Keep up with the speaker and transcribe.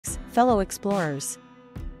fellow explorers.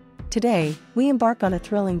 Today, we embark on a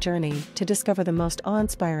thrilling journey to discover the most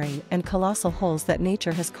awe-inspiring and colossal holes that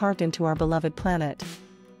nature has carved into our beloved planet.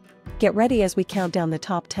 Get ready as we count down the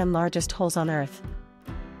top 10 largest holes on Earth.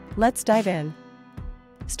 Let's dive in.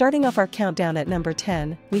 Starting off our countdown at number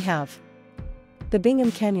 10, we have the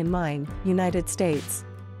Bingham Canyon Mine, United States.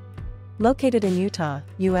 Located in Utah,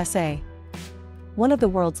 USA. One of the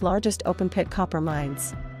world's largest open-pit copper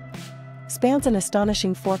mines. Spans an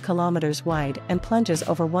astonishing 4 kilometers wide and plunges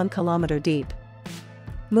over 1 kilometer deep.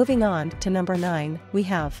 Moving on to number 9, we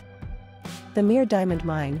have the Mir Diamond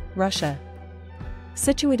Mine, Russia.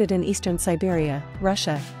 Situated in eastern Siberia,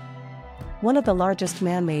 Russia. One of the largest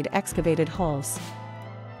man-made excavated holes.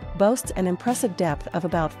 Boasts an impressive depth of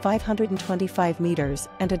about 525 meters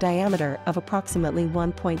and a diameter of approximately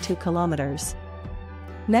 1.2 kilometers.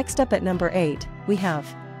 Next up at number 8, we have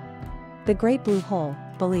the Great Blue Hole,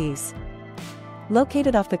 Belize.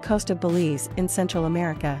 Located off the coast of Belize in Central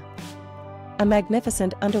America. A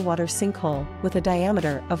magnificent underwater sinkhole with a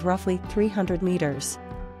diameter of roughly 300 meters.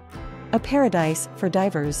 A paradise for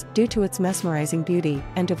divers due to its mesmerizing beauty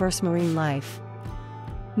and diverse marine life.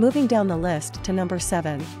 Moving down the list to number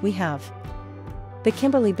 7, we have the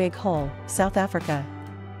Kimberley Big Hole, South Africa.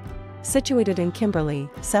 Situated in Kimberley,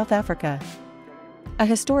 South Africa. A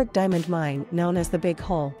historic diamond mine known as the Big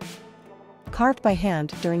Hole. Carved by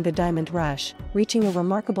hand during the Diamond Rush, reaching a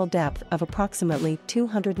remarkable depth of approximately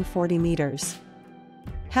 240 meters.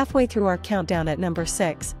 Halfway through our countdown at number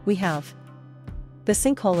 6, we have the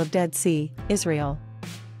Sinkhole of Dead Sea, Israel.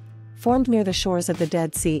 Formed near the shores of the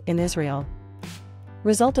Dead Sea in Israel.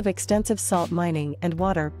 Result of extensive salt mining and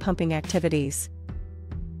water pumping activities.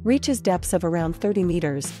 Reaches depths of around 30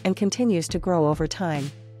 meters and continues to grow over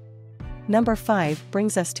time. Number 5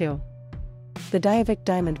 brings us to the Diavik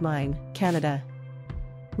Diamond Mine, Canada.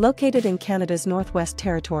 Located in Canada's Northwest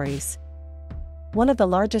Territories. One of the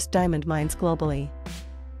largest diamond mines globally.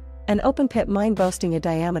 An open-pit mine boasting a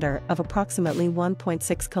diameter of approximately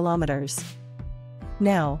 1.6 kilometers.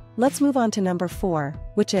 Now, let's move on to number 4,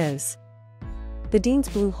 which is the Dean's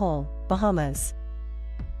Blue Hole, Bahamas.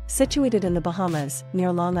 Situated in the Bahamas,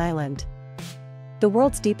 near Long Island. The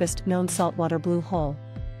world's deepest known saltwater blue hole.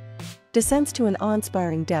 Descends to an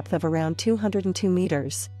awe-inspiring depth of around 202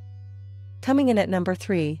 meters. Coming in at number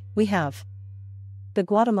 3, we have the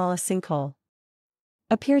Guatemala Sinkhole.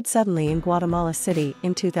 Appeared suddenly in Guatemala City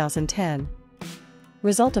in 2010.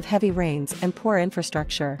 Result of heavy rains and poor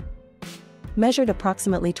infrastructure. Measured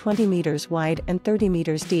approximately 20 meters wide and 30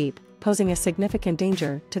 meters deep, posing a significant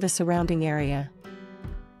danger to the surrounding area.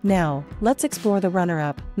 Now, let's explore the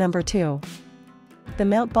runner-up, number 2. The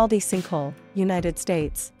Mount Baldy Sinkhole, United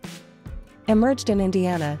States. Emerged in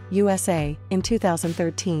Indiana, USA, in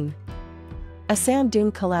 2013. A sand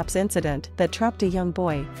dune collapse incident that trapped a young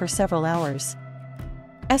boy for several hours.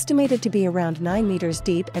 Estimated to be around 9 meters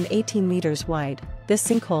deep and 18 meters wide, this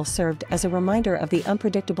sinkhole served as a reminder of the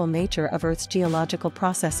unpredictable nature of Earth's geological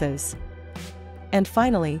processes. And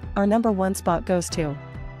finally, our number 1 spot goes to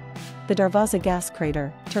the Darvaza Gas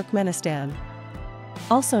Crater, Turkmenistan.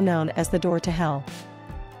 Also known as the Door to Hell.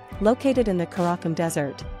 Located in the Karakum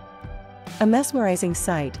Desert. A mesmerizing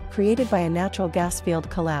sight created by a natural gas field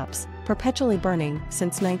collapse, perpetually burning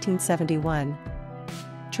since 1971.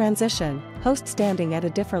 Transition, host standing at a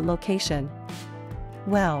different location.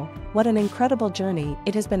 Wow, what an incredible journey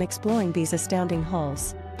it has been exploring these astounding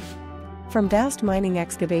holes. From vast mining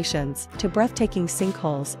excavations to breathtaking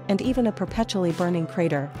sinkholes and even a perpetually burning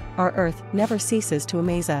crater, our Earth never ceases to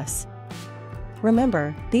amaze us.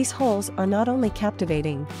 Remember, these holes are not only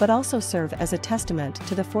captivating but also serve as a testament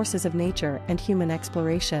to the forces of nature and human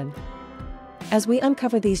exploration. As we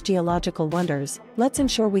uncover these geological wonders, let's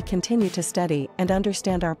ensure we continue to study and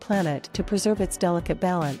understand our planet to preserve its delicate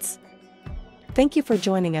balance. Thank you for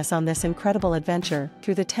joining us on this incredible adventure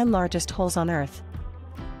through the 10 largest holes on Earth.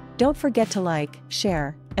 Don't forget to like,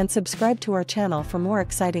 share, and subscribe to our channel for more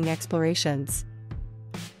exciting explorations.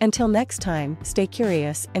 Until next time, stay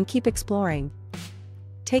curious and keep exploring.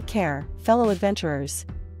 Take care, fellow adventurers.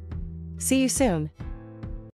 See you soon.